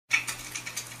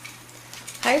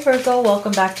Hi Virgo,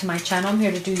 welcome back to my channel. I'm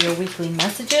here to do your weekly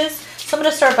messages. So I'm going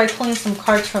to start by pulling some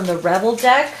cards from the Rebel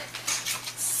deck.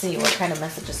 Let's see what kind of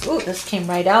messages. Ooh, this came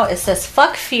right out. It says,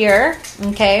 fuck fear,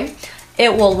 okay?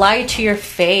 It will lie to your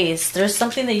face. There's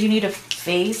something that you need to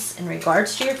face in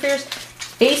regards to your fears.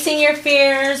 Facing your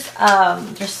fears,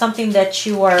 there's something that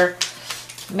you are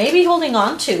maybe holding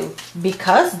on to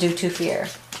due to fear.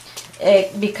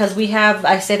 Because we have,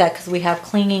 I say that because we have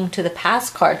clinging to the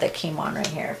past card that came on right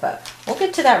here, but we'll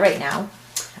get to that right now.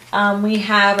 We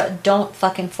have don't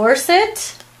fucking force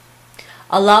it.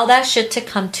 Allow that shit to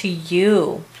come to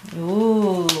you.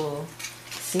 Ooh,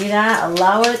 see that?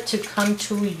 Allow it to come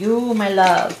to you, my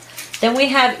love. Then we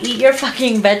have eat your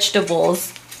fucking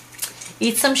vegetables.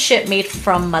 Eat some shit made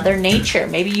from Mother Nature.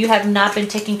 Maybe you have not been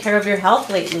taking care of your health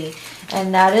lately,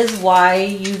 and that is why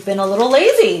you've been a little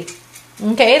lazy.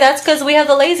 Okay, that's because we have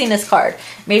the laziness card.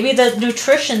 Maybe the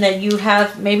nutrition that you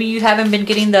have, maybe you haven't been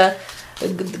getting the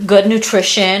good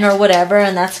nutrition or whatever,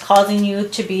 and that's causing you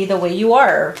to be the way you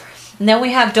are. And then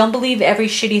we have don't believe every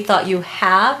shitty thought you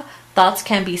have. Thoughts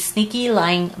can be sneaky,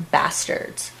 lying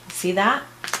bastards. See that?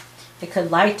 It could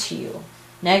lie to you.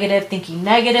 Negative, thinking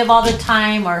negative all the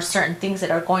time, or certain things that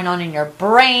are going on in your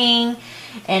brain,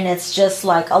 and it's just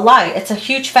like a lie. It's a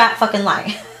huge fat fucking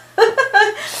lie.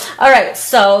 All right,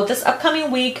 so this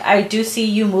upcoming week, I do see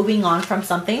you moving on from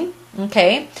something,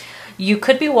 okay? You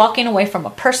could be walking away from a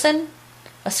person,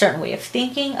 a certain way of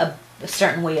thinking, a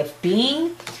certain way of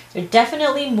being. You're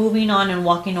definitely moving on and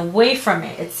walking away from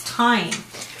it. It's time.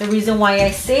 The reason why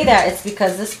I say that is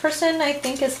because this person, I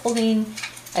think, is holding,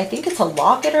 I think it's a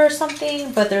locket or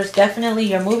something, but there's definitely,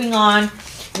 you're moving on.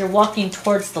 You're walking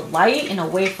towards the light and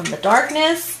away from the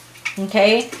darkness.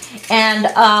 Okay, and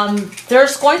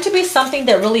there's going to be something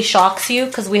that really shocks you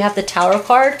because we have the Tower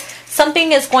card.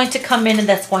 Something is going to come in and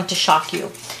that's going to shock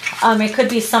you. It could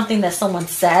be something that someone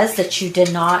says that you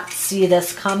did not see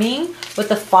this coming. With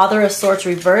the Father of Swords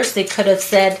reversed, they could have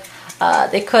said,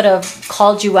 they could have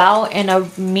called you out in a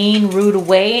mean, rude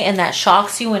way, and that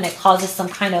shocks you and it causes some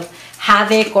kind of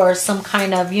havoc or some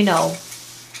kind of, you know,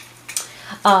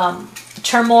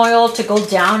 turmoil to go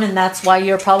down, and that's why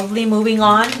you're probably moving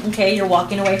on. Okay, you're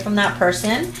walking away from that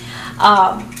person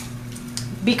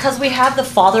because we have the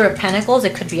Father of Pentacles.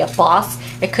 It could be a boss,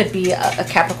 it could be a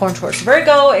Capricorn towards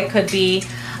Virgo, it could be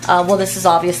well, this is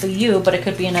obviously you, but it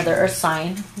could be another earth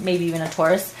sign, maybe even a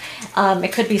Taurus.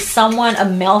 It could be someone, a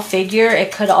male figure.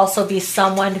 It could also be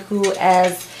someone who,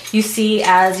 as you see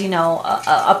as, you know,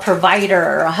 a provider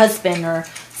or a husband or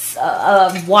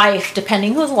a wife,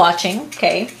 depending who's watching.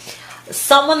 Okay,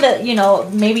 someone that, you know,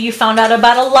 maybe you found out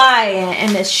about a lie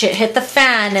and this shit hit the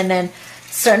fan, and then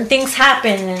certain things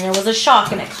happened and it was a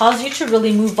shock and it caused you to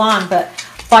really move on. But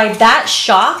by that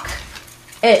shock,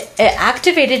 it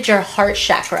activated your heart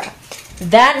chakra.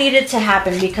 That needed to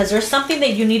happen because there's something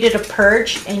that you needed to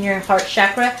purge in your heart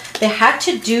chakra that had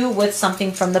to do with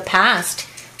something from the past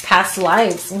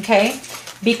lives. Okay,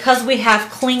 because we have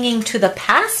clinging to the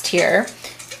past here,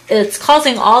 it's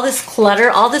causing all this clutter,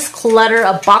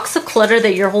 a box of clutter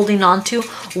that you're holding on to,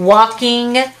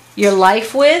 walking your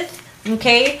life with,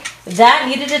 okay? That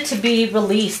needed it to be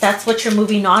released. That's what you're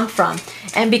moving on from.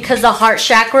 And because the heart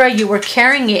chakra, you were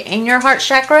carrying it in your heart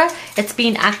chakra, it's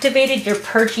being activated, you're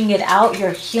purging it out,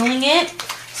 you're healing it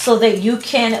so that you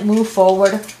can move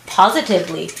forward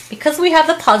positively, because we have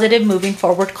the positive moving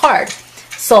forward card.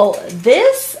 So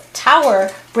this Tower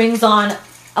brings on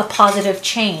a positive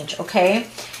change, okay?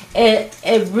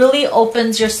 It really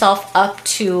opens yourself up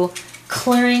to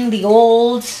clearing the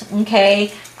old,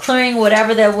 okay? Clearing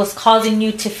whatever that was causing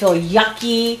you to feel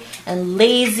yucky and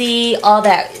lazy, all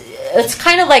that. It's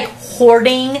kind of like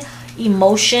hoarding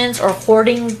emotions or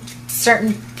hoarding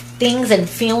certain things and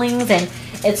feelings, and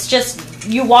it's just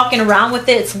you walking around with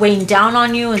it. It's weighing down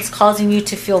on you. It's causing you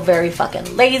to feel very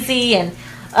fucking lazy, and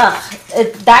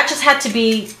that just had to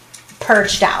be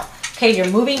purged out. Okay, you're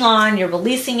moving on, you're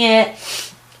releasing it.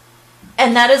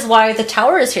 And that is why the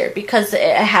Tower is here, because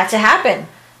it had to happen.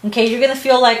 Okay, you're going to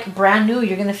feel like brand new.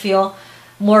 You're going to feel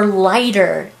more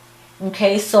lighter.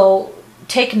 Okay, so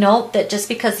take note that just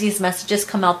because these messages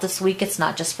come out this week, it's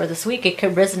not just for this week. It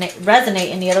could resonate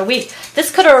any other week.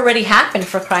 This could have already happened,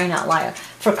 for crying out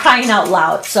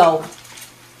loud. So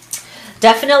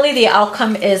definitely the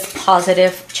outcome is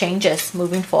positive changes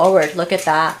moving forward. Look at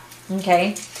that.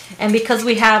 Okay, and because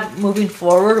we have moving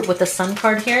forward with the Sun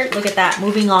card here, look at that,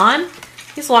 moving on.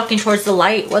 He's walking towards the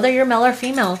light, whether you're male or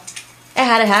female. It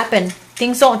had to happen.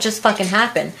 Things don't just fucking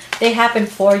happen. They happen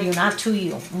for you, not to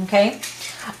you. Okay?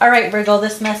 All right, Virgo,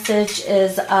 this message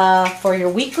is for your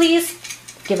weeklies.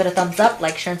 Give it a thumbs up,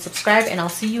 like, share, and subscribe, and I'll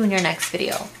see you in your next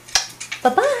video.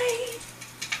 Bye-bye.